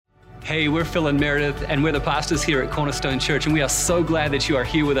Hey, we're Phil and Meredith, and we're the pastors here at Cornerstone Church, and we are so glad that you are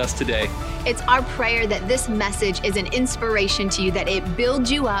here with us today. It's our prayer that this message is an inspiration to you, that it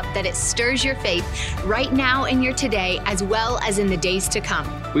builds you up, that it stirs your faith right now in your today, as well as in the days to come.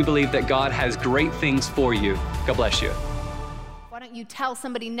 We believe that God has great things for you. God bless you. Why don't you tell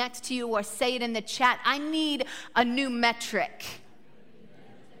somebody next to you or say it in the chat, I need a new metric.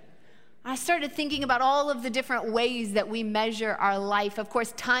 I started thinking about all of the different ways that we measure our life. Of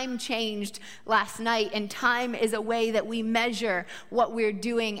course, time changed last night, and time is a way that we measure what we're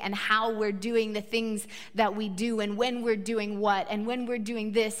doing and how we're doing the things that we do, and when we're doing what, and when we're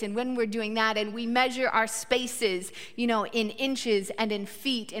doing this, and when we're doing that. And we measure our spaces, in inches and in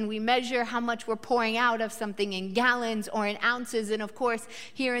feet, and we measure how much we're pouring out of something in gallons or in ounces. And of course,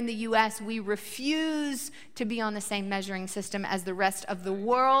 here in the U.S., we refuse to be on the same measuring system as the rest of the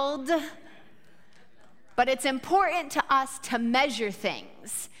world. But it's important to us to measure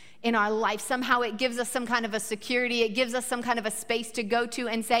things in our life. Somehow it gives us some kind of a security. It gives us some kind of a space to go to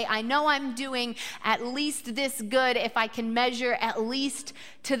and say, I know I'm doing at least this good if I can measure at least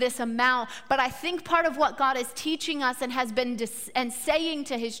to this amount. But I think part of what God is teaching us and has been and saying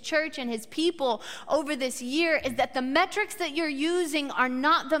to his church and his people over this year is that the metrics that you're using are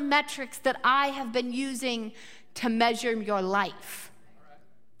not the metrics that I have been using to measure your life.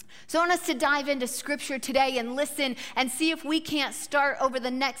 So I want us to dive into scripture today and listen and see if we can't start over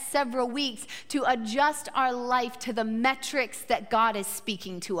the next several weeks to adjust our life to the metrics that God is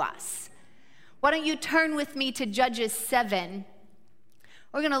speaking to us. Why don't you turn with me to Judges 7?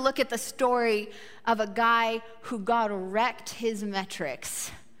 We're going to look at the story of a guy who God wrecked his metrics.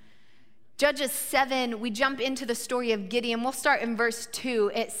 Judges 7, we jump into the story of Gideon. We'll start in verse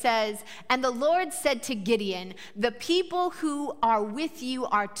 2. It says, and the Lord said to Gideon, the people who are with you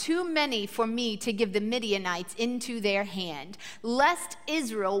are too many for me to give the Midianites into their hand, lest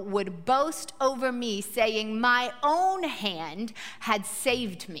Israel would boast over me, saying, my own hand had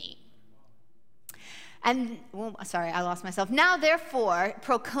saved me. And, I lost myself. Now, therefore,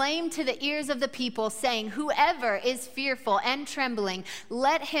 proclaim to the ears of the people, saying, whoever is fearful and trembling,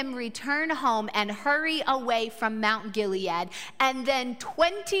 let him return home and hurry away from Mount Gilead. And then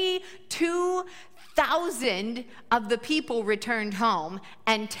 22,000 of the people returned home,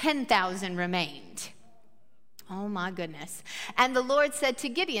 and 10,000 remained. Oh my goodness. And the Lord said to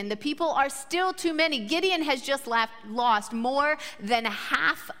Gideon, the people are still too many. Gideon has just lost more than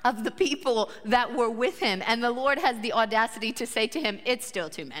half of the people that were with him. And the Lord has the audacity to say to him, it's still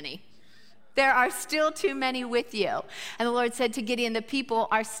too many. There are still too many with you. And the Lord said to Gideon, the people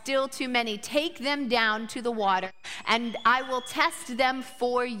are still too many. Take them down to the water, and I will test them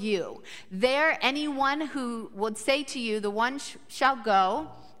for you. There, anyone who would say to you, the one shall go.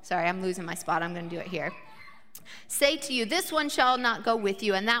 Sorry, I'm losing my spot. I'm going to do it here. Say to you, this one shall not go with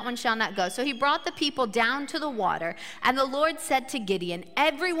you, and that one shall not go. So he brought the people down to the water, and the Lord said to Gideon,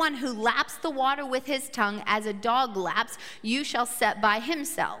 everyone who laps the water with his tongue as a dog laps, you shall set by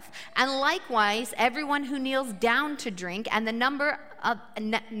himself. And likewise, everyone who kneels down to drink, and the number of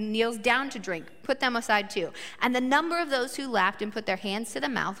kneels down to drink, put them aside too. And the number of those who lapped and put their hands to the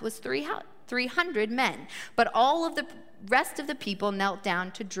mouth was 300 men. But all of the rest of the people knelt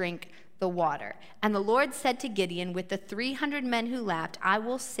down to drink the water. And the Lord said to Gideon, with the 300 men who lapped, I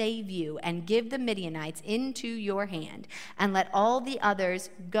will save you and give the Midianites into your hand, and let all the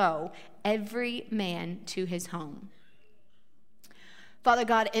others go, every man to his home. Father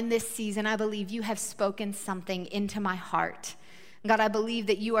God, in this season, I believe you have spoken something into my heart. God, I believe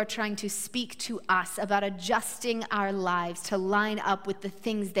that you are trying to speak to us about adjusting our lives to line up with the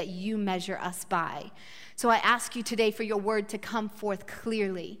things that you measure us by. So I ask you today for your word to come forth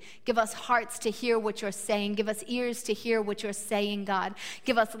clearly. Give us hearts to hear what you're saying. Give us ears to hear what you're saying, God.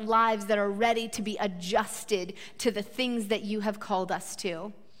 Give us lives that are ready to be adjusted to the things that you have called us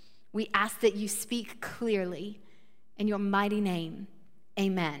to. We ask that you speak clearly. In your mighty name,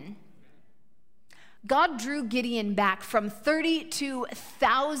 amen. God drew Gideon back from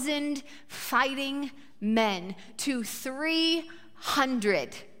 32,000 fighting men to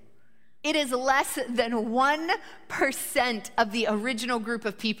 300. It is less than 1% of the original group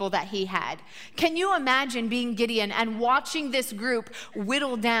of people that he had. Can you imagine being Gideon and watching this group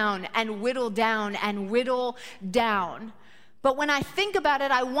whittle down and whittle down and whittle down? But when I think about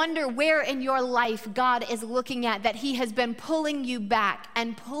it, I wonder where in your life God is looking at that he has been pulling you back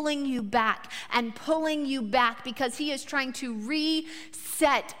and pulling you back and pulling you back because he is trying to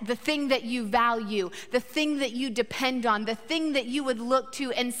reset the thing that you value, the thing that you depend on, the thing that you would look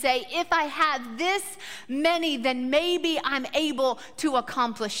to and say, if I have this many, then maybe I'm able to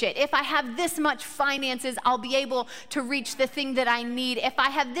accomplish it. If I have this much finances, I'll be able to reach the thing that I need. If I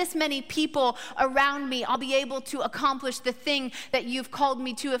have this many people around me, I'll be able to accomplish the thing that you've called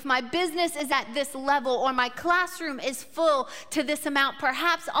me to. If my business is at this level or my classroom is full to this amount,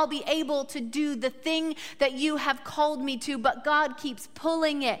 perhaps I'll be able to do the thing that you have called me to. But God keeps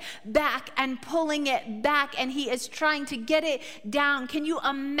pulling it back and pulling it back, and he is trying to get it down. Can you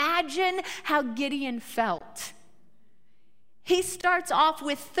imagine how Gideon felt? He starts off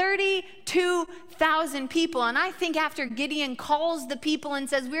with 32,000 people, and I think after Gideon calls the people and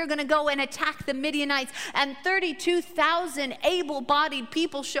says, we're going to go and attack the Midianites, and 32,000 able-bodied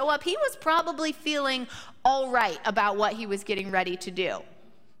people show up, he was probably feeling all right about what he was getting ready to do.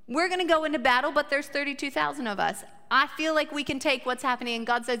 We're going to go into battle, but there's 32,000 of us. I feel like we can take what's happening, and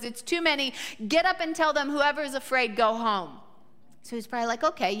God says, it's too many. Get up and tell them, whoever is afraid, go home. So he's probably like,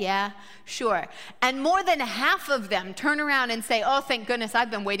 okay, yeah, sure. And more than half of them turn around and say, oh, thank goodness, I've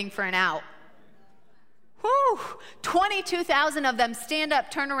been waiting for an out. Whew, 22,000 of them stand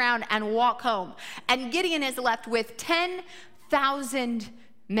up, turn around, and walk home. And Gideon is left with 10,000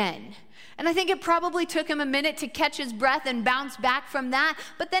 men. And I think it probably took him a minute to catch his breath and bounce back from that.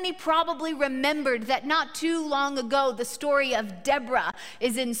 But then he probably remembered that not too long ago, the story of Deborah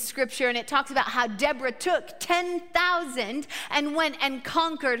is in Scripture. And it talks about how Deborah took 10,000 and went and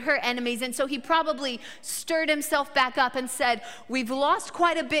conquered her enemies. And so he probably stirred himself back up and said, we've lost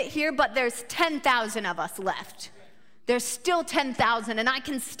quite a bit here, but there's 10,000 of us left. There's still 10,000, and I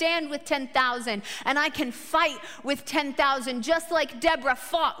can stand with 10,000, and I can fight with 10,000. Just like Deborah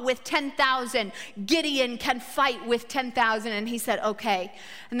fought with 10,000, Gideon can fight with 10,000. And he said, okay.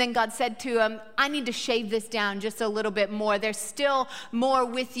 And then God said to him, I need to shave this down just a little bit more. There's still more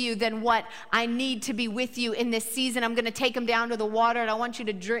with you than what I need to be with you in this season. I'm going to take them down to the water, and I want you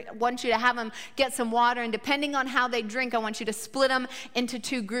to drink, want you to have them get some water. And depending on how they drink, I want you to split them into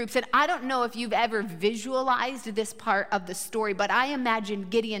two groups. And I don't know if you've ever visualized this part of the story, but I imagine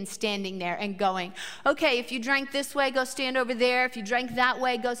Gideon standing there and going, okay, if you drank this way, go stand over there. If you drank that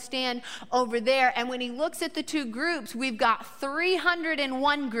way, go stand over there. And when he looks at the two groups, we've got 300 in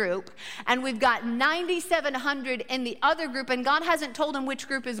one group, and we've got 9,700 in the other group, and God hasn't told him which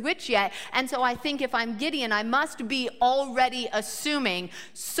group is which yet. And so I think if I'm Gideon, I must be already assuming,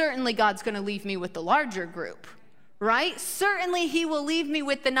 certainly God's going to leave me with the larger group. Right? Certainly he will leave me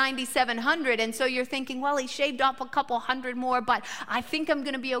with the 9,700. And so you're thinking, well, he shaved off a couple hundred more, but I think I'm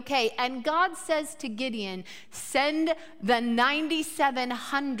going to be okay. And God says to Gideon, send the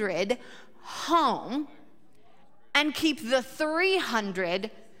 9,700 home and keep the 300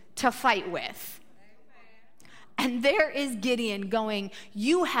 to fight with. And there is Gideon going,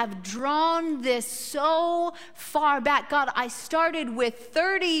 you have drawn this so far back. God, I started with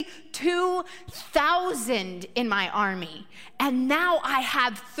 32,000 in my army, and now I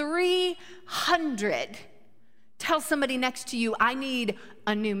have 300. Tell somebody next to you, I need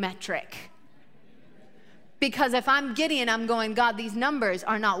a new metric. Because if I'm Gideon, I'm going, God, these numbers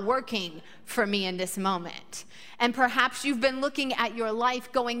are not working for me in this moment. And perhaps you've been looking at your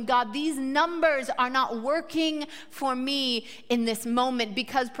life going, God, these numbers are not working for me in this moment,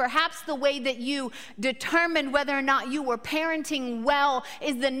 because perhaps the way that you determined whether or not you were parenting well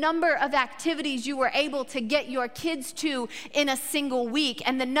is the number of activities you were able to get your kids to in a single week,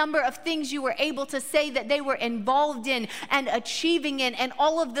 and the number of things you were able to say that they were involved in and achieving in. And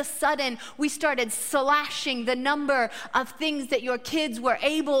all of a sudden, we started slashing the number of things that your kids were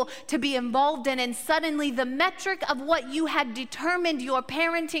able to be involved in. And suddenly the metric of what you had determined your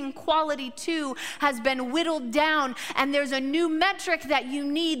parenting quality to has been whittled down, and there's a new metric that you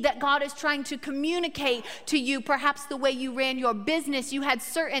need that God is trying to communicate to you. Perhaps the way you ran your business, you had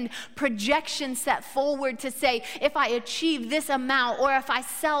certain projections set forward to say, if I achieve this amount or if I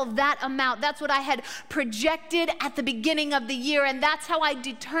sell that amount, that's what I had projected at the beginning of the year, and that's how I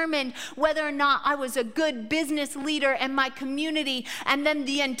determined whether or not I was a good business leader in my community. And then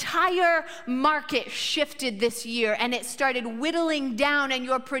the entire market shifted this year, and it started whittling down, and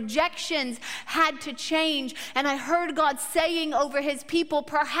your projections had to change. And I heard God saying over his people,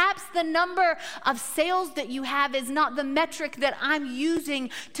 perhaps the number of sales that you have is not the metric that I'm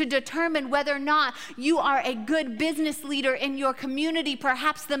using to determine whether or not you are a good business leader in your community.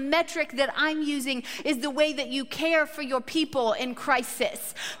 Perhaps the metric that I'm using is the way that you care for your people in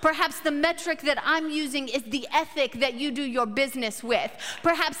crisis. Perhaps the metric that I'm using is the ethic that you do your business with.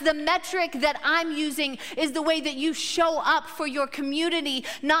 Perhaps the metric that I'm using is the way that you show up for your community,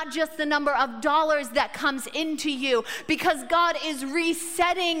 not just the number of dollars that comes into you, because God is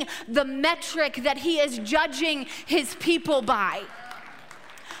resetting the metric that he is judging his people by.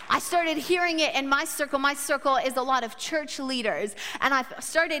 I started hearing it in my circle. My circle is a lot of church leaders. And I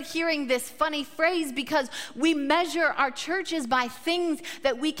started hearing this funny phrase because we measure our churches by things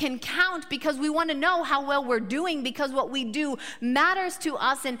that we can count because we want to know how well we're doing because what we do matters to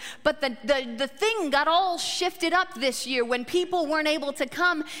us. But the thing got all shifted up this year when people weren't able to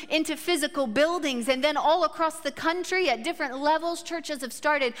come into physical buildings. And then all across the country at different levels, churches have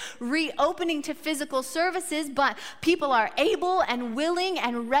started reopening to physical services, but people are able and willing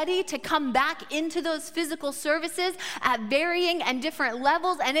and ready to come back into those physical services at varying and different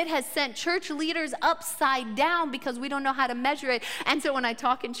levels, and it has sent church leaders upside down because we don't know how to measure it. And so when I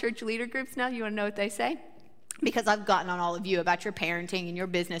talk in church leader groups now, you want to know what they say? Because I've gotten on all of you about your parenting and your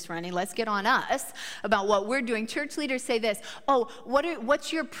business running. Let's get on us about what we're doing. Church leaders say this: oh,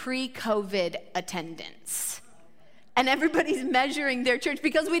 what's your pre-COVID attendance? And everybody's measuring their church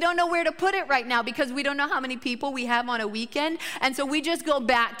because we don't know where to put it right now, because we don't know how many people we have on a weekend. And so we just go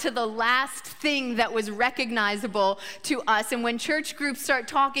back to the last thing that was recognizable to us. And when church groups start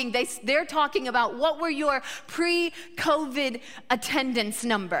talking, they're talking about what were your pre-COVID attendance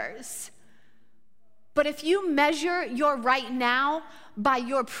numbers. But if you measure your right now by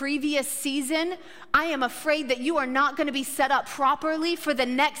your previous season, I am afraid that you are not going to be set up properly for the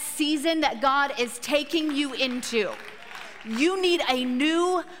next season that God is taking you into. You need a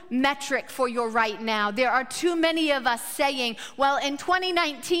new metric for your right now. There are too many of us saying, well, in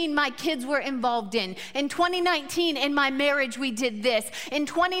 2019, my kids were involved in 2019, in my marriage, we did this. In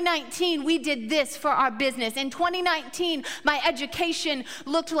 2019, we did this for our business. In 2019, my education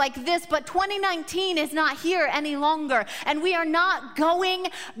looked like this, but 2019 is not here any longer, and we are not going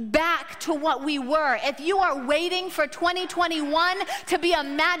back to what we were. If you are waiting for 2021 to be a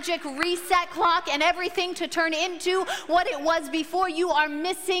magic reset clock and everything to turn into what it was before, you are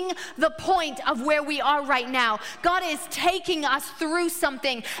missing the point of where we are right now. God is taking us through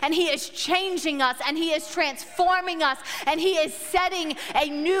something, and he is changing us, and he is transforming us, and he is setting a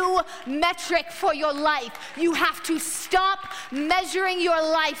new metric for your life. You have to stop measuring your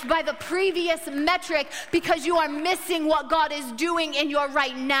life by the previous metric because you are missing what God is doing in your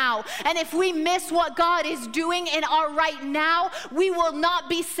right now. And if we miss what God is doing in our right now, we will not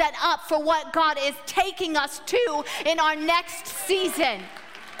be set up for what God is taking us to in our next season.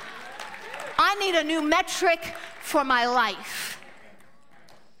 I need a new metric for my life.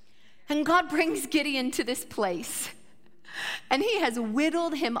 And God brings Gideon to this place, and he has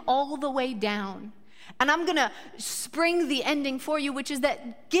whittled him all the way down. And I'm going to spring the ending for you, which is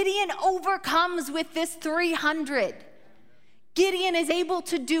that Gideon overcomes with this 300. Gideon is able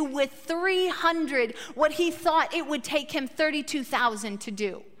to do with 300 what he thought it would take him 32,000 to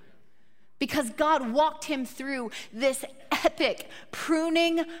do, because God walked him through this epic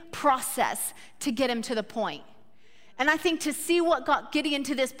pruning process to get him to the point. And I think to see what got Gideon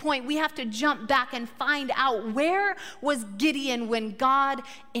to this point, we have to jump back and find out, where was Gideon when God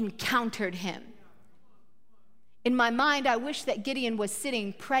encountered him? In my mind, I wish that Gideon was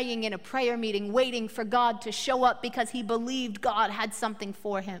sitting, praying in a prayer meeting, waiting for God to show up because he believed God had something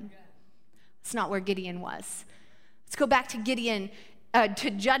for him. It's not where Gideon was. Let's go back to to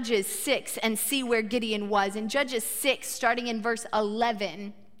Judges 6 and see where Gideon was. In Judges 6, starting in verse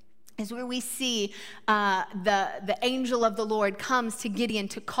 11, is where we see the angel of the Lord comes to Gideon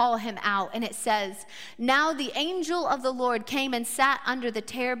to call him out. And it says, "Now the angel of the Lord came and sat under the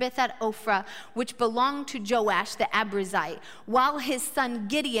terebinth at Ophrah, which belonged to Joash the Abiezrite, while his son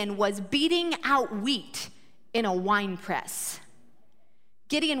Gideon was beating out wheat in a winepress."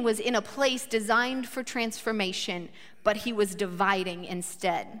 Gideon was in a place designed for transformation, but he was dividing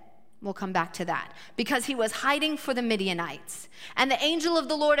instead. We'll come back to that. Because he was hiding for the Midianites. And the angel of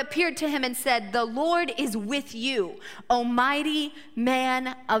the Lord appeared to him and said, "The Lord is with you, O mighty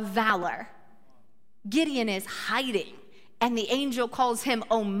man of valor." Gideon is hiding, and the angel calls him,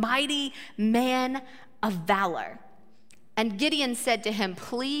 "O mighty man of valor." And Gideon said to him,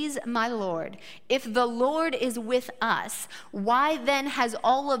 "Please, my Lord, if the Lord is with us, why then has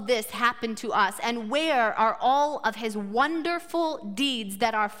all of this happened to us? And where are all of his wonderful deeds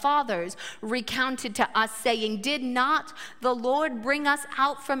that our fathers recounted to us, saying, 'Did not the Lord bring us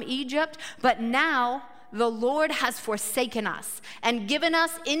out from Egypt?' But now the Lord has forsaken us and given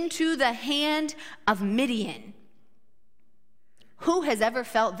us into the hand of Midian." Who has ever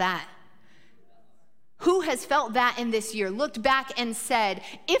felt that? Who has felt that in this year? Looked back and said,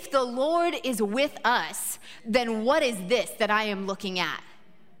 if the Lord is with us, then what is this that I am looking at?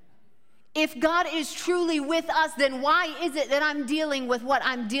 If God is truly with us, then why is it that I'm dealing with what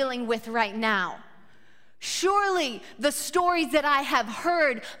I'm dealing with right now? Surely the stories that I have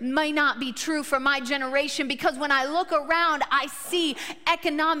heard may not be true for my generation, because when I look around, I see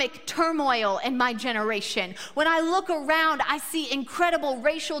economic turmoil in my generation. When I look around, I see incredible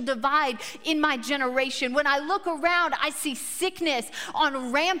racial divide in my generation. When I look around, I see sickness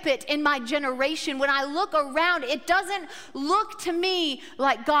on rampant in my generation. When I look around, it doesn't look to me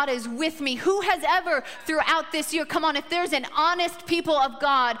like God is with me. Who has ever throughout this year, come on, if there's an honest people of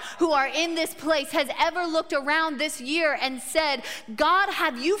God who are in this place, has ever looked around this year and said, God,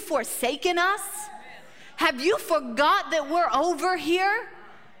 have you forsaken us? Have you forgot that we're over here?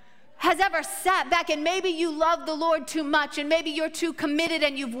 Has ever sat back, and maybe you love the Lord too much, and maybe you're too committed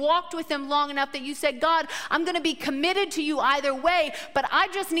and you've walked with him long enough that you said, God, I'm going to be committed to you either way, but I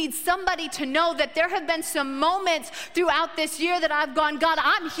just need somebody to know that there have been some moments throughout this year that I've gone, God,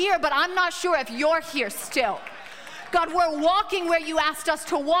 I'm here, but I'm not sure if you're here still. God, we're walking where you asked us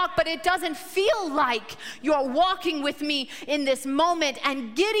to walk, but it doesn't feel like you're walking with me in this moment.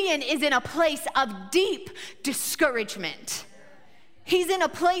 And Gideon is in a place of deep discouragement. He's in a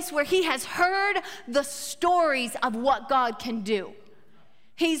place where he has heard the stories of what God can do.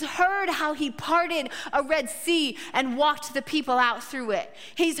 He's heard how he parted a Red Sea and walked the people out through it.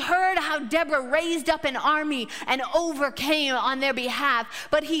 He's heard how Deborah raised up an army and overcame on their behalf.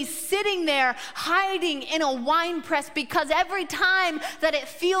 But he's sitting there hiding in a wine press, because every time that it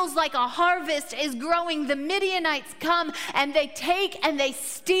feels like a harvest is growing, the Midianites come and they take and they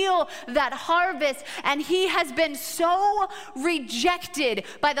steal that harvest. And he has been so rejected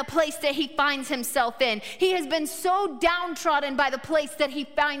by the place that he finds himself in. He has been so downtrodden by the place that he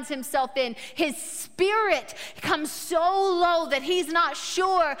finds himself in. His spirit comes so low that he's not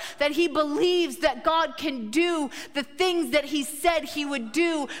sure that he believes that God can do the things that he said he would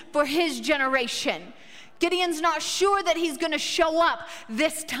do for his generation. Gideon's not sure that he's going to show up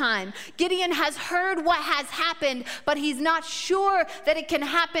this time. Gideon has heard what has happened, but he's not sure that it can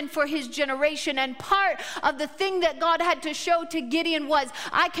happen for his generation. And part of the thing that God had to show to Gideon was,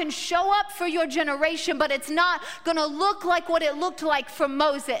 I can show up for your generation, but it's not going to look like what it looked like for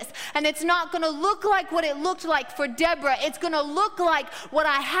Moses. And it's not going to look like what it looked like for Deborah. It's going to look like what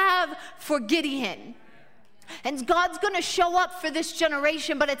I have for Gideon. And God's going to show up for this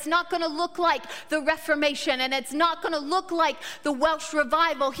generation, but it's not going to look like the Reformation, and it's not going to look like the Welsh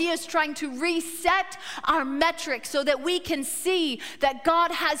revival. He is trying to reset our metrics so that we can see that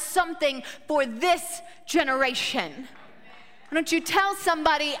God has something for this generation. Why don't you tell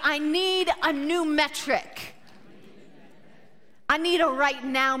somebody, I need a new metric. I need a right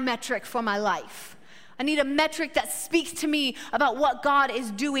now metric for my life. I need a metric that speaks to me about what God is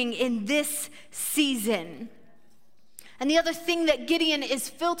doing in this season. And the other thing that Gideon is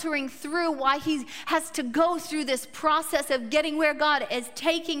filtering through, why he has to go through this process of getting where God is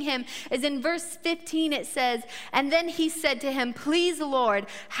taking him, is in verse 15 it says, and then he said to him, please, Lord,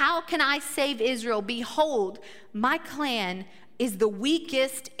 how can I save Israel? Behold, my clan is the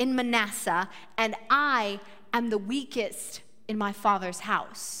weakest in Manasseh, and I am the weakest in my father's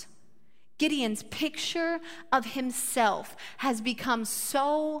house. Gideon's picture of himself has become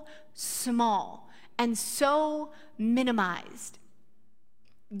so small and so minimized.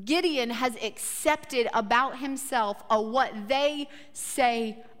 Gideon has accepted about himself what they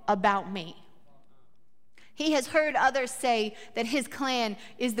say about me. He has heard others say that his clan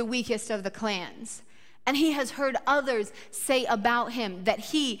is the weakest of the clans. And he has heard others say about him that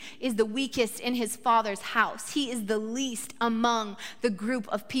he is the weakest in his father's house. He is the least among the group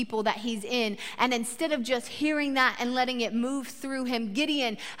of people that he's in. And instead of just hearing that and letting it move through him,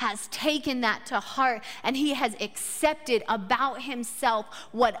 Gideon has taken that to heart, and he has accepted about himself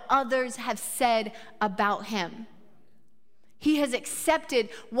what others have said about him. He has accepted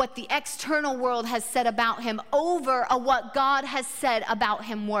what the external world has said about him over what God has said about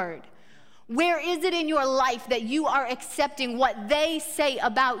him word. Where is it in your life that you are accepting what they say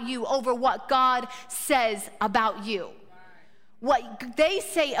about you over what God says about you? What they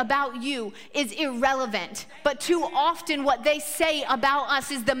say about you is irrelevant, but too often what they say about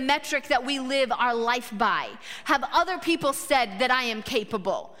us is the metric that we live our life by. Have other people said that I am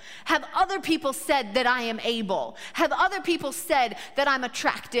capable? Have other people said that I am able? Have other people said that I'm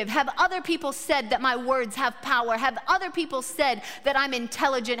attractive? Have other people said that my words have power? Have other people said that I'm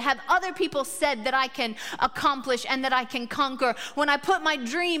intelligent? Have other people said that I can accomplish and that I can conquer? When I put my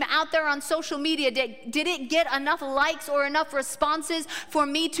dream out there on social media, did it get enough likes or enough response responses for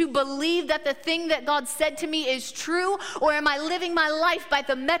me to believe that the thing that God said to me is true? Or am I living my life by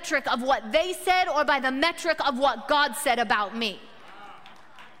the metric of what they said or by the metric of what God said about me?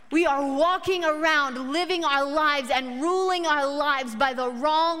 We are walking around living our lives and ruling our lives by the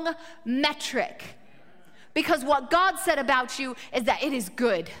wrong metric. Because what God said about you is that it is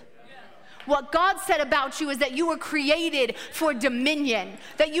good. What God said about you is that you were created for dominion,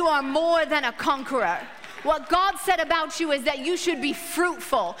 that you are more than a conqueror. What God said about you is that you should be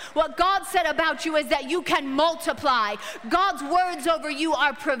fruitful. What God said about you is that you can multiply. God's words over you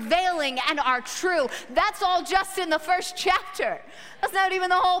are prevailing and are true. That's all just in the first chapter. That's not even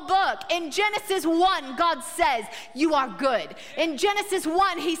the whole book. In Genesis 1, God says you are good. In Genesis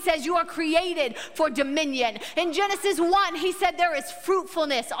 1, he says you are created for dominion. In Genesis 1, he said there is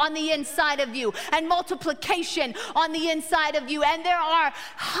fruitfulness on the inside of you and multiplication on the inside of you. And there are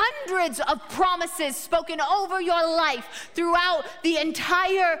hundreds of promises spoken over your life throughout the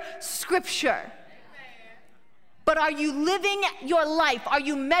entire scripture. But are you living your life? Are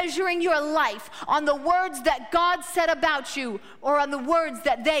you measuring your life on the words that God said about you or on the words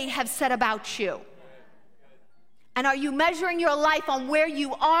that they have said about you? And are you measuring your life on where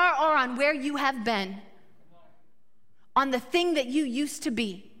you are or on where you have been? On the thing that you used to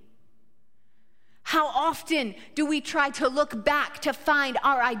be? How often do we try to look back to find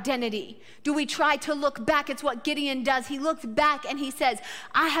our identity? Do we try to look back? It's what Gideon does. He looks back and he says,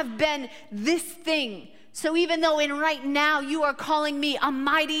 I have been this thing. So even though in right now you are calling me a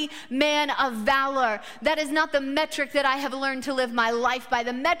mighty man of valor, that is not the metric that I have learned to live my life by.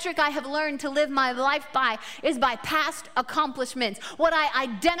 The metric I have learned to live my life by is by past accomplishments. What I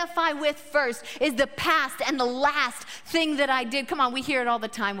identify with first is the past and the last thing that I did. Come on, we hear it all the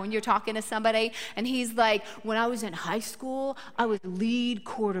time when you're talking to somebody and he's like, when I was in high school, I was lead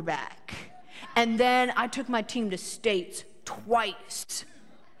quarterback. And then I took my team to states twice.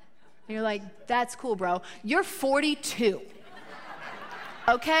 And you're like, that's cool, bro. You're 42,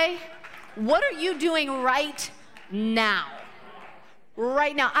 okay? What are you doing right now?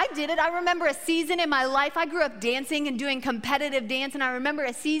 Right now. I did it. I remember a season in my life. I grew up dancing and doing competitive dance, and I remember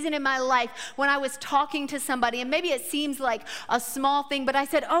a season in my life when I was talking to somebody, and maybe it seems like a small thing, but I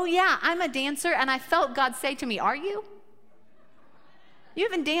said, oh yeah, I'm a dancer, and I felt God say to me, are you? You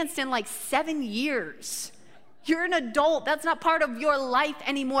haven't danced in like 7 years. You're an adult. That's not part of your life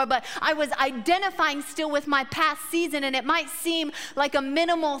anymore. But I was identifying still with my past season, and it might seem like a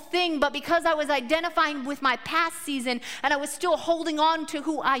minimal thing, but because I was identifying with my past season and I was still holding on to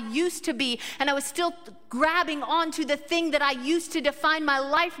who I used to be, and I was still grabbing onto the thing that I used to define my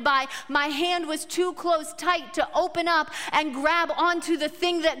life by, my hand was too close tight to open up and grab onto the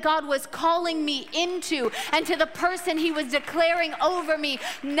thing that God was calling me into and to the person he was declaring over me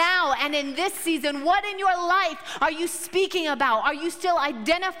now and in this season. What in your life are you speaking about? Are you still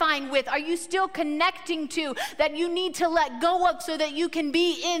identifying with? Are you still connecting to that you need to let go of so that you can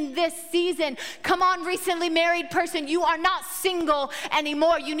be in this season? Come on, recently married person, you are not single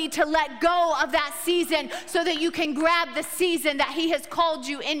anymore. You need to let go of that season so that you can grab the season that he has called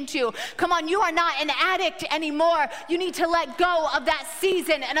you into. Come on, you are not an addict anymore. You need to let go of that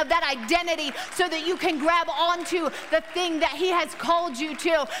season and of that identity so that you can grab onto the thing that he has called you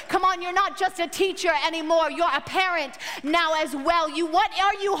to. Come on, you're not just a teacher anymore. You're a parent now as well. What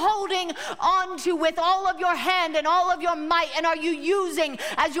are you holding on to with all of your hand and all of your might, and are you using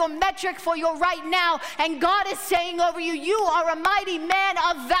as your metric for your right now? And God is saying over you, you are a mighty man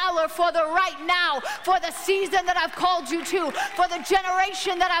of valor for the right now, for the season that I've called you to, for the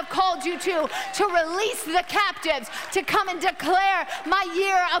generation that I've called you to release the captives, to come and declare my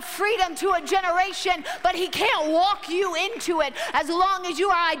year of freedom to a generation. But he can't walk you into it as long as you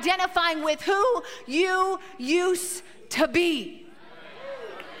are identifying with who you used to be.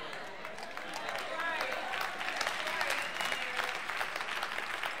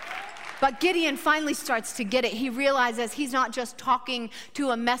 But Gideon finally starts to get it. He realizes he's not just talking to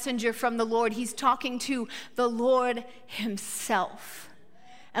a messenger from the Lord. He's talking to the Lord himself.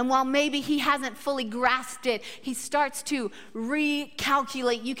 And while maybe he hasn't fully grasped it, he starts to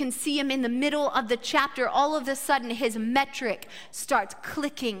recalculate. You can see him in the middle of the chapter. All of a sudden, his metric starts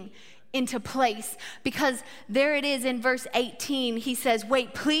clicking into place, because there it is in verse 18. He says,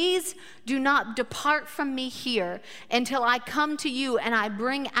 wait, please do not depart from me here until I come to you and I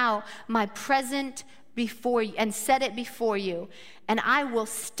bring out my present before you and set it before you, and I will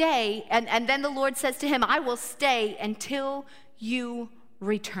stay. And then the Lord says to him, I will stay until you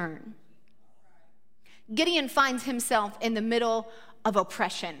return. Gideon finds himself in the middle of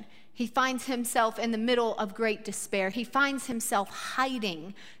oppression. He finds himself in the middle of great despair. He finds himself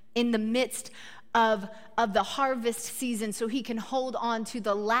hiding in the midst of the harvest season so he can hold on to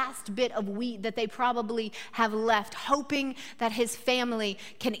the last bit of wheat that they probably have left, hoping that his family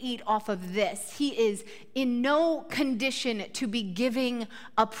can eat off of this. He is in no condition to be giving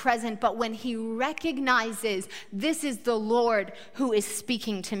a present, but when he recognizes this is the Lord who is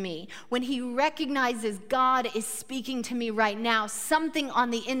speaking to me, when he recognizes God is speaking to me right now, something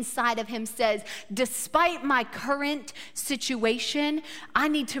on the inside of him says, despite my current situation, I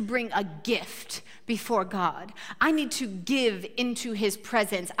need to bring a gift before God. I need to give into his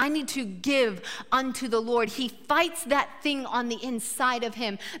presence. I need to give unto the Lord. He fights that thing on the inside of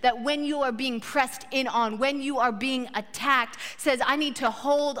him that when you are being pressed in on, when you are being attacked, says, I need to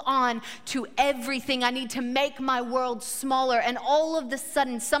hold on to everything. I need to make my world smaller. And all of a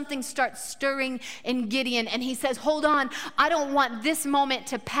sudden, something starts stirring in Gideon. And he says, hold on, I don't want this moment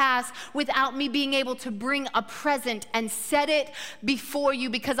to pass without me being able to bring a present and set it before you,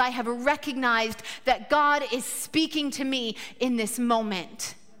 because I have recognized that God is speaking to me in this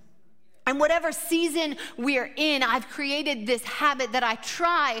moment. And whatever season we're in, I've created this habit that I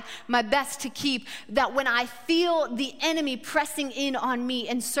try my best to keep, that when I feel the enemy pressing in on me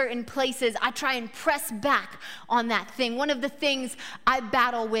in certain places, I try and press back on that thing. One of the things I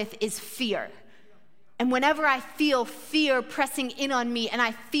battle with is fear. And whenever I feel fear pressing in on me and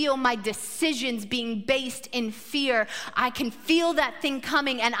I feel my decisions being based in fear, I can feel that thing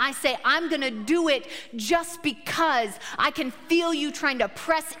coming and I say, I'm going to do it just because I can feel you trying to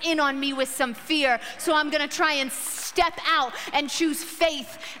press in on me with some fear. So I'm going to try and step out and choose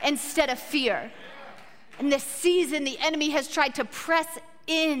faith instead of fear. In this season, the enemy has tried to press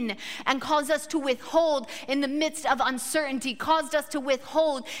in and caused us to withhold in the midst of uncertainty, caused us to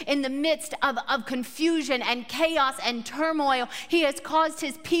withhold in the midst of confusion and chaos and turmoil. He has caused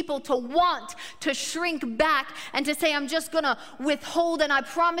his people to want to shrink back and to say, I'm just going to withhold. And I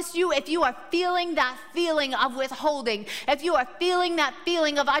promise you, if you are feeling that feeling of withholding, if you are feeling that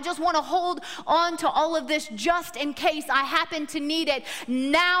feeling of, I just want to hold on to all of this just in case I happen to need it,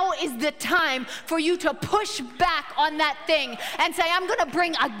 now is the time for you to push back on that thing and say, I'm going to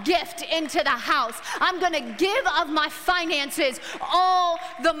bring a gift into the house. I'm going to give of my finances all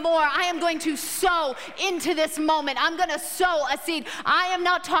the more. I am going to sow into this moment. I'm going to sow a seed. I am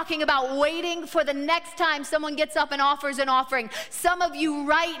not talking about waiting for the next time someone gets up and offers an offering. Some of you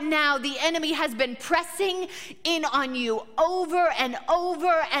right now, the enemy has been pressing in on you over and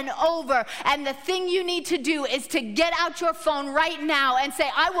over and over. And the thing you need to do is to get out your phone right now and say,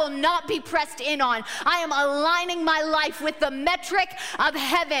 I will not be pressed in on. I am aligning my life with the metric of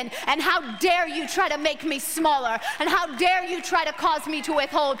heaven, and how dare you try to make me smaller, and how dare you try to cause me to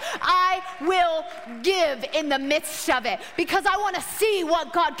withhold. I will give in the midst of it, because I want to see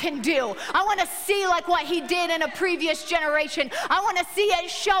what God can do. I want to see like what he did in a previous generation. I want to see it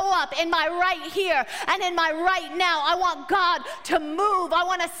show up in my right here and in my right now. I want God to move. I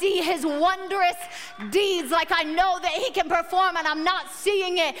want to see his wondrous deeds like I know that he can perform, and I'm not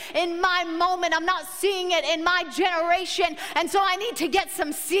seeing it in my moment. I'm not seeing it in my generation, and so I need to get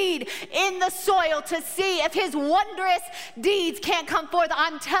some seed in the soil to see if his wondrous deeds can't come forth.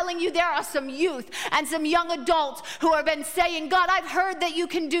 I'm telling you, there are some youth and some young adults who have been saying, God, I've heard that you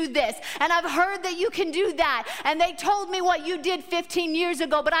can do this, and I've heard that you can do that, and they told me what you did 15 years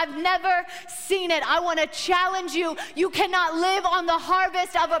ago, but I've never seen it. I want to challenge you. You cannot live on the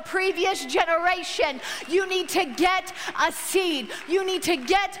harvest of a previous generation. You need to get a seed. You need to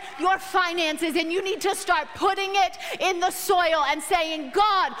get your finances, and you need to start putting it in the soil and saying,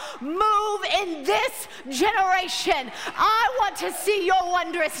 God, move in this generation. I want to see your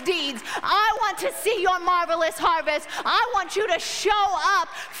wondrous deeds. I want to see your marvelous harvest. I want you to show up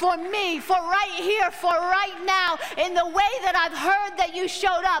for me, for right here, for right now, in the way that I've heard that you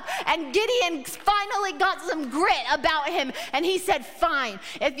showed up. And Gideon finally got some grit about him, and he said, fine,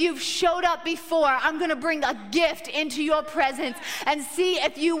 if you've showed up before, I'm going to bring a gift into your presence and see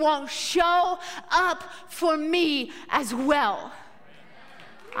if you won't show up for me as well.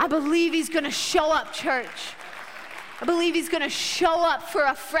 I believe he's going to show up, church. I believe he's going to show up for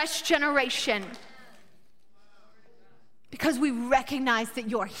a fresh generation, because we recognize that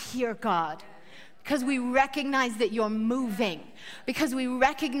you're here, God. Because we recognize that you're moving. Because we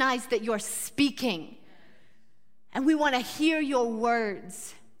recognize that you're speaking. And we want to hear your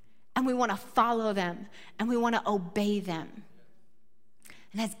words. And we want to follow them. And we want to obey them.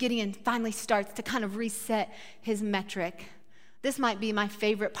 And as Gideon finally starts to kind of reset his metric, this might be my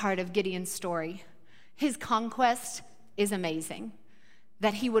favorite part of Gideon's story. His conquest is amazing,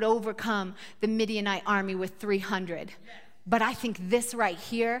 that he would overcome the Midianite army with 300. But I think this right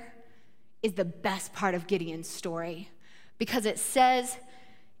here is the best part of Gideon's story, because it says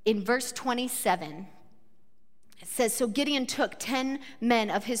in verse 27, it says, so Gideon took 10 men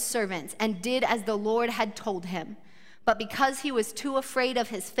of his servants and did as the Lord had told him. But because he was too afraid of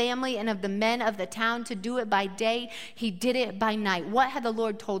his family and of the men of the town to do it by day, he did it by night. What had the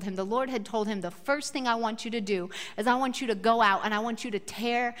Lord told him? The Lord had told him, the first thing I want you to do is I want you to go out and I want you to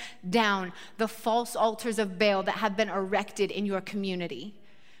tear down the false altars of Baal that have been erected in your community.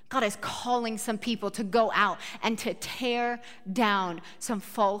 God is calling some people to go out and to tear down some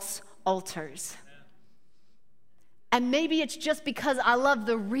false altars. And maybe it's just because I love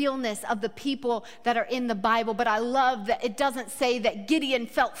the realness of the people that are in the Bible, but I love that it doesn't say that Gideon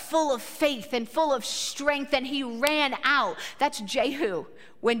felt full of faith and full of strength and he ran out. That's Jehu.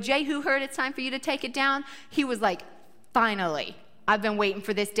 When Jehu heard it's time for you to take it down, he was like, finally, I've been waiting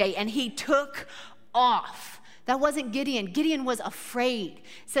for this day. And he took off. That wasn't Gideon. Gideon was afraid.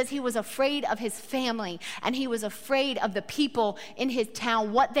 It says he was afraid of his family, and he was afraid of the people in his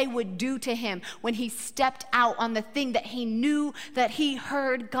town, what they would do to him when he stepped out on the thing that he knew that he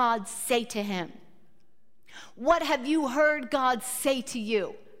heard God say to him. What have you heard God say to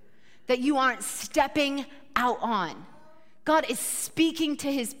you that you aren't stepping out on? God is speaking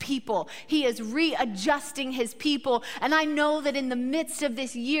to his people. He is readjusting his people. And I know that in the midst of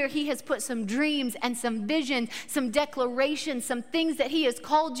this year, he has put some dreams and some visions, some declarations, some things that he has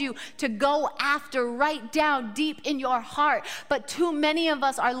called you to go after right down deep in your heart. But too many of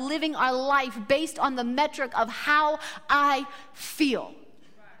us are living our life based on the metric of how I feel.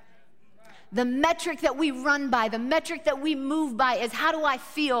 The metric that we run by, the metric that we move by is how do I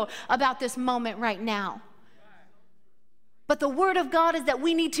feel about this moment right now? But the word of God is that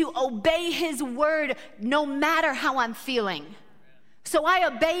we need to obey his word no matter how I'm feeling. So I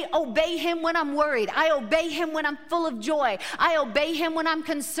obey him when I'm worried. I obey him when I'm full of joy. I obey him when I'm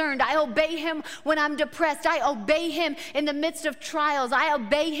concerned. I obey him when I'm depressed. I obey him in the midst of trials. I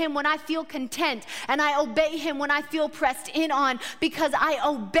obey him when I feel content. And I obey him when I feel pressed in on, because I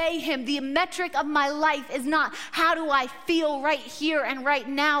obey him. The metric of my life is not how do I feel right here and right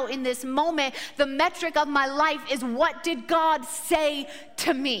now in this moment. The metric of my life is what did God say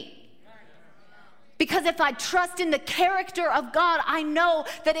to me? Because if I trust in the character of God, I know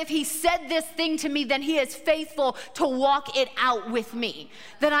that if he said this thing to me, then he is faithful to walk it out with me.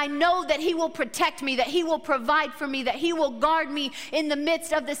 That I know that he will protect me, that he will provide for me, that he will guard me in the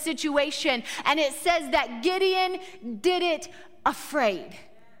midst of the situation. And it says that Gideon did it afraid.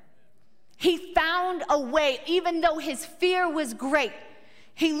 He found a way, even though his fear was great.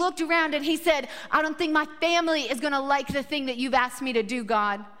 He looked around and he said, I don't think my family is going to like the thing that you've asked me to do,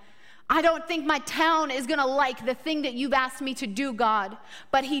 God. I don't think my town is going to like the thing that you've asked me to do, God.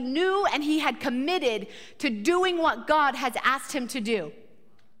 But he knew and he had committed to doing what God has asked him to do.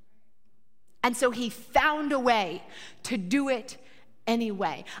 And so he found a way to do it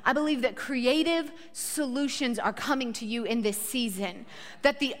anyway. I believe that creative solutions are coming to you in this season.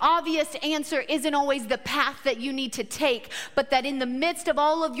 That the obvious answer isn't always the path that you need to take, but that in the midst of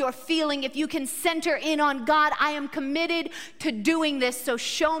all of your feeling, if you can center in on God, I am committed to doing this, so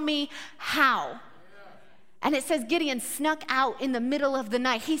show me how. And it says Gideon snuck out in the middle of the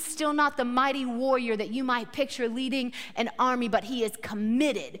night. He's still not the mighty warrior that you might picture leading an army, but he is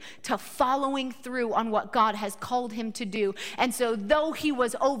committed to following through on what God has called him to do. And so though he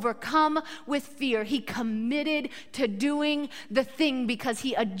was overcome with fear, he committed to doing the thing because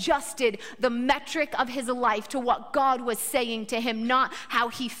he adjusted the metric of his life to what God was saying to him, not how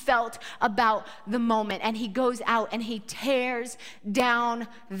he felt about the moment. And he goes out and he tears down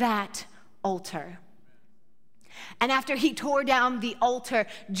that altar. And after he tore down the altar,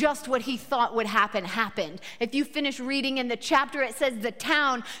 just what he thought would happen happened. If you finish reading in the chapter, it says the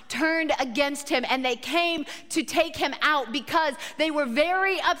town turned against him and they came to take him out because they were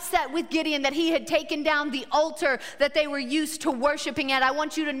very upset with Gideon that he had taken down the altar that they were used to worshiping at. I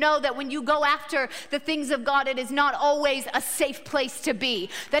want you to know that when you go after the things of God, it is not always a safe place to be.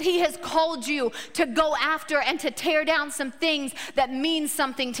 That he has called you to go after and to tear down some things that mean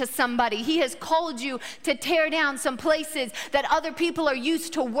something to somebody. He has called you to tear down some places that other people are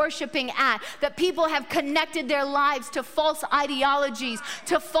used to worshiping at, that people have connected their lives to false ideologies,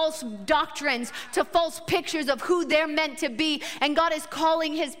 to false doctrines, to false pictures of who they're meant to be. And God is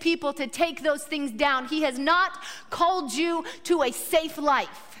calling his people to take those things down. He has not called you to a safe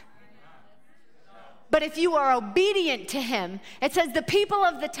life. But if you are obedient to him, it says the people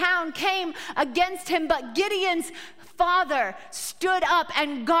of the town came against him, but Gideon's father stood up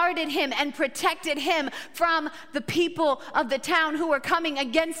and guarded him and protected him from the people of the town who were coming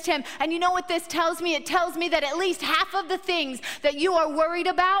against him. And you know what this tells me? It tells me that at least half of the things that you are worried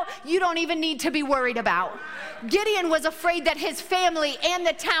about, you don't even need to be worried about. Gideon was afraid that his family and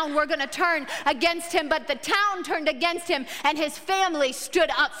the town were going to turn against him, but the town turned against him and his family stood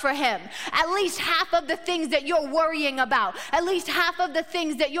up for him. At least half of the things that you're worrying about, at least half of the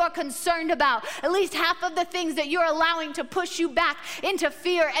things that you're concerned about, at least half of the things that you're allowing to push you back into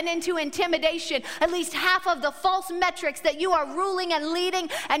fear and into intimidation, at least half of the false metrics that you are ruling and leading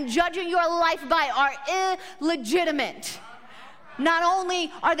and judging your life by are illegitimate. Not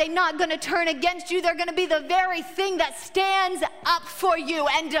only are they not going to turn against you, they're going to be the very thing that stands up for you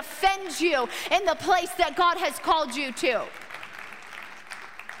and defends you in the place that God has called you to.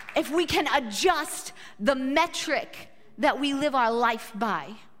 If we can adjust the metric that we live our life by,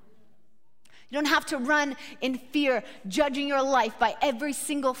 you don't have to run in fear, judging your life by every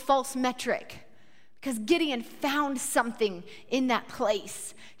single false metric. Because Gideon found something in that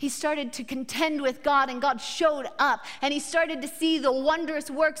place. He started to contend with God, and God showed up, and he started to see the wondrous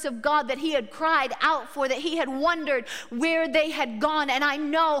works of God that he had cried out for, that he had wondered where they had gone. And I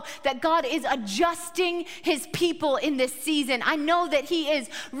know that God is adjusting his people in this season. I know that he is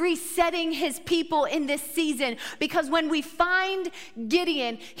resetting his people in this season, because when we find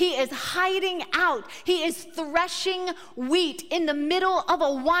Gideon, he is hiding out. He is threshing wheat in the middle of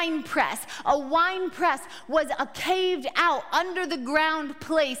a wine press. A wine press was a caved out under the ground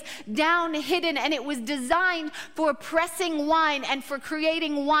place, down hidden, and it was designed for pressing wine and for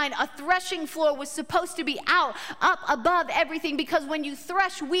creating wine. A threshing floor was supposed to be out, up above everything, because when you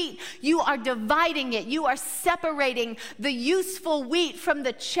thresh wheat, you are dividing it. You are separating the useful wheat from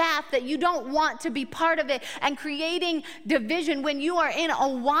the chaff that you don't want to be part of it, and creating division. When you are in a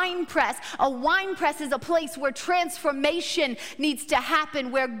wine press is a place where transformation needs to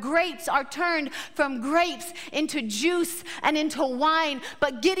happen, where grapes are turned from grapes into juice and into wine.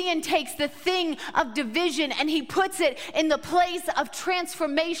 But Gideon takes the thing of division and he puts it in the place of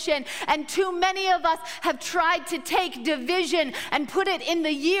transformation. And too many of us have tried to take division and put it in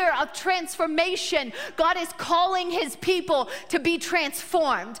the year of transformation. God is calling his people to be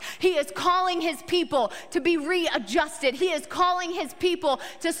transformed. He is calling his people to be readjusted. He is calling his people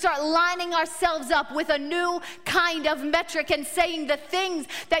to start lining ourselves up with a new kind of metric and saying the things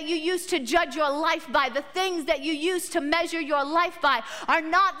that you used to judge your life by, the things that you used to measure your life by, are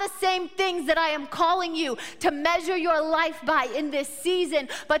not the same things that I am calling you to measure your life by in this season.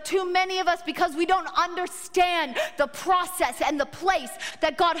 But too many of us, because we don't understand the process and the place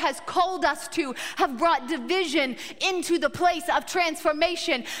that God has called us to, have brought division into the place of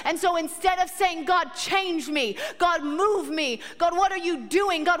transformation. And so instead of saying, God, change me, God, move me, God, what are you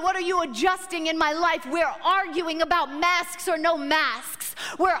doing? God, what are you adjusting in my life? We're arguing about masks or no masks.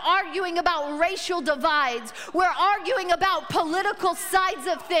 We're arguing about racial divides. We're arguing about political sides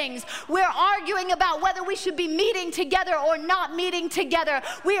of things. We're arguing about whether we should be meeting together or not meeting together.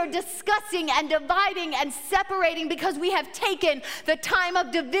 We are discussing and dividing and separating because we have taken the time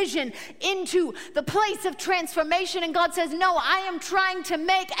of division into the place of transformation. And God says, no, I am trying to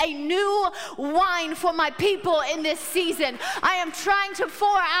make a new wine for my people in this season. I am trying to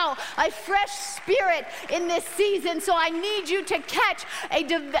pour out a fresh spirit in this season. So I need you to catch a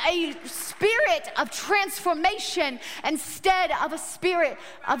spirit of transformation instead of a spirit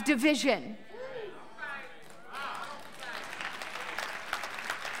of division.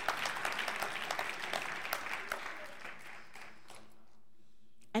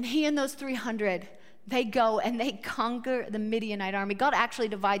 And he and those 300, they go and they conquer the Midianite army. God actually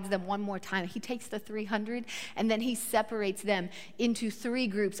divides them one more time. He takes the 300 and then he separates them into 3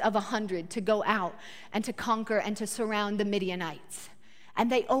 groups of 100 to go out and to conquer and to surround the Midianites. And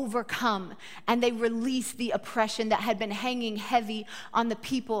they overcome and they release the oppression that had been hanging heavy on the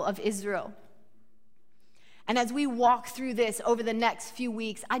people of Israel. And as we walk through this over the next few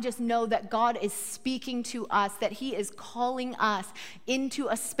weeks, I just know that God is speaking to us, that he is calling us into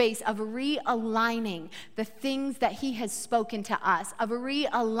a space of realigning the things that he has spoken to us, of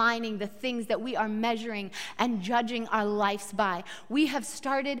realigning the things that we are measuring and judging our lives by. We have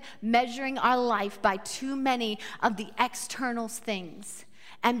started measuring our life by too many of the external things.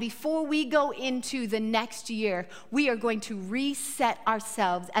 And before we go into the next year, we are going to reset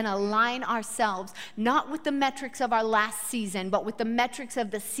ourselves and align ourselves, not with the metrics of our last season, but with the metrics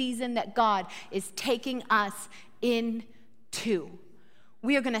of the season that God is taking us into.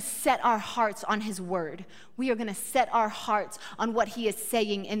 We are going to set our hearts on his word. We are going to set our hearts on what he is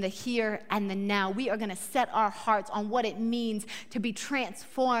saying in the here and the now. We are going to set our hearts on what it means to be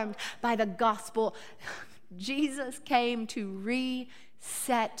transformed by the gospel. Jesus came to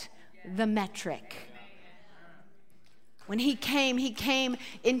reset the metric. When he came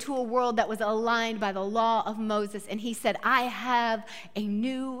into a world that was aligned by the law of Moses, and he said, I have a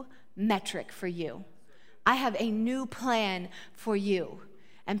new metric for you. I have a new plan for you.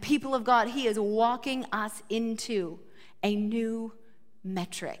 And people of God, he is walking us into a new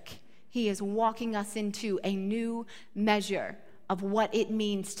metric. He is walking us into a new measure of what it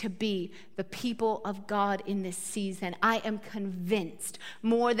means to be the people of God in this season. I am convinced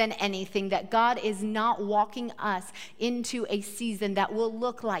more than anything that God is not walking us into a season that will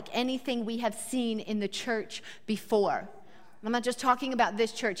look like anything we have seen in the church before. I'm not just talking about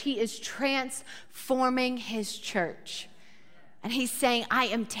this church. He is transforming his church. And he's saying, I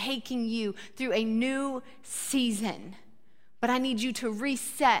am taking you through a new season, but I need you to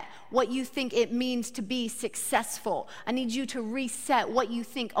reset what you think it means to be successful. I need you to reset what you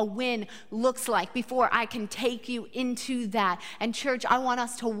think a win looks like before I can take you into that. And church, I want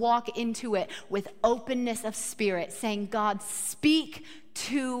us to walk into it with openness of spirit, saying, God, speak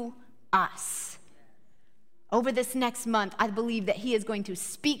to us. Over this next month, I believe that he is going to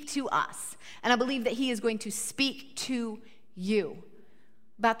speak to us. And I believe that he is going to speak to you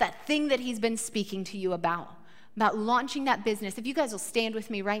about that thing that he's been speaking to you about launching that business. If you guys will stand with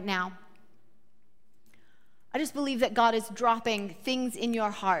me right now. I just believe that God is dropping things in your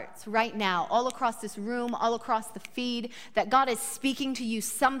hearts right now, all across this room, all across the feed, that God is speaking to you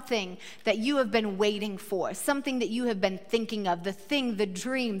something that you have been waiting for, something that you have been thinking of, the thing, the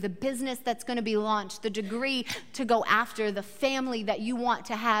dream, the business that's going to be launched, the degree to go after, the family that you want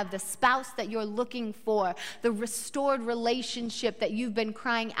to have, the spouse that you're looking for, the restored relationship that you've been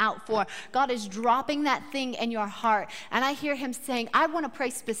crying out for. God is dropping that thing in your heart. And I hear him saying, I want to pray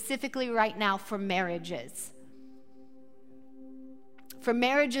specifically right now for marriages. For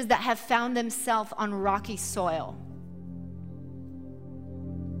marriages that have found themselves on rocky soil.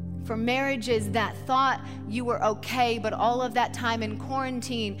 For marriages that thought you were okay, but all of that time in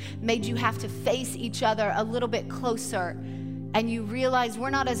quarantine made you have to face each other a little bit closer, and you realize we're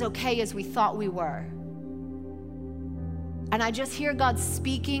not as okay as we thought we were. And I just hear God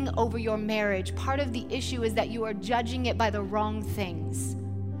speaking over your marriage. Part of the issue is that you are judging it by the wrong things.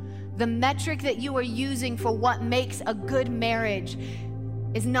 The metric that you are using for what makes a good marriage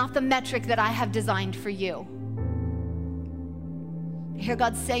is not the metric that I have designed for you. I hear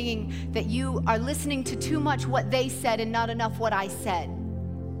God saying that you are listening to too much what they said and not enough what I said.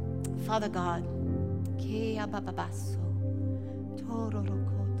 Father God,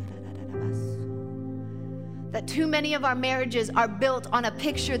 that too many of our marriages are built on a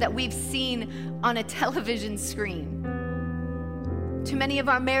picture that we've seen on a television screen. Too many of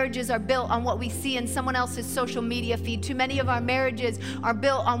our marriages are built on what we see in someone else's social media feed. Too many of our marriages are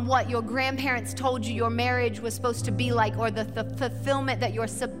built on what your grandparents told you your marriage was supposed to be like, or the fulfillment that your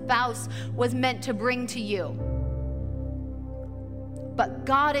spouse was meant to bring to you. But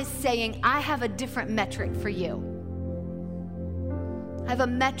God is saying, I have a different metric for you. I have a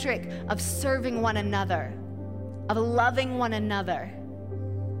metric of serving one another, of loving one another,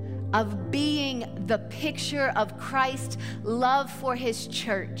 of being the picture of Christ's love for his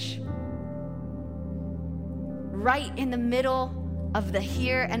church, right in the middle of the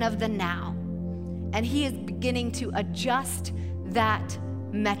here and of the now. And he is beginning to adjust that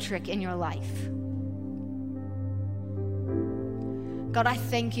metric in your life. God, I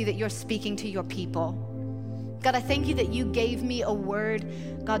thank you that you're speaking to your people. God, I thank you that you gave me a word,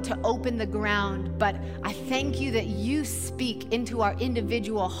 God, to open the ground, but I thank you that you speak into our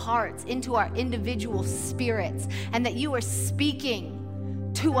individual hearts, into our individual spirits, and that you are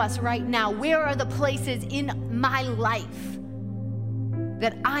speaking to us right now. Where are the places in my life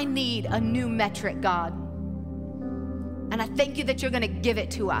that I need a new metric, God? And I thank you that you're going to give it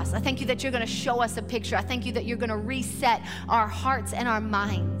to us. I thank you that you're going to show us a picture. I thank you that you're going to reset our hearts and our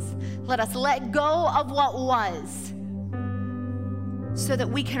minds. Let us let go of what was so that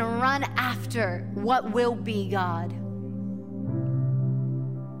we can run after what will be, God.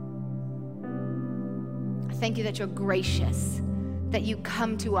 I thank you that you're gracious, that you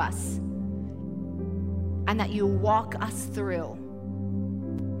come to us, and that you walk us through.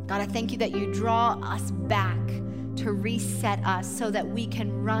 God, I thank you that you draw us back to reset us so that we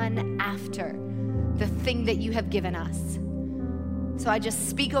can run after the thing that you have given us. So I just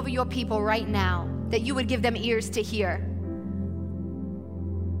speak over your people right now that you would give them ears to hear,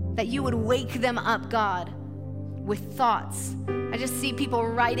 that you would wake them up, God, with thoughts. I just see people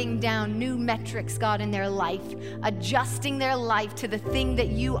writing down new metrics, God, in their life, adjusting their life to the thing that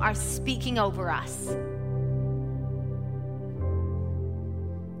you are speaking over us.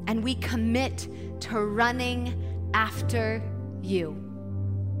 And we commit to running after you.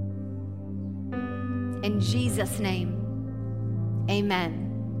 In Jesus' name,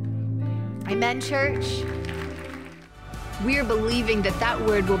 amen. Amen, church. We're believing that that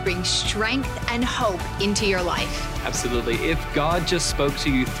word will bring strength and hope into your life. Absolutely. If God just spoke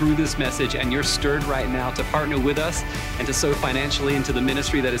to you through this message and you're stirred right now to partner with us and to sow financially into the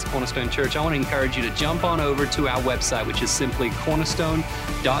ministry that is Cornerstone Church, I want to encourage you to jump on over to our website, which is simply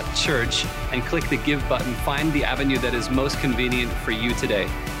cornerstone.church, and click the Give button. Find the avenue that is most convenient for you today.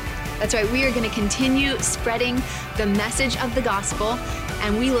 That's right. We are going to continue spreading the message of the gospel,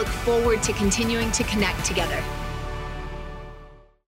 and we look forward to continuing to connect together.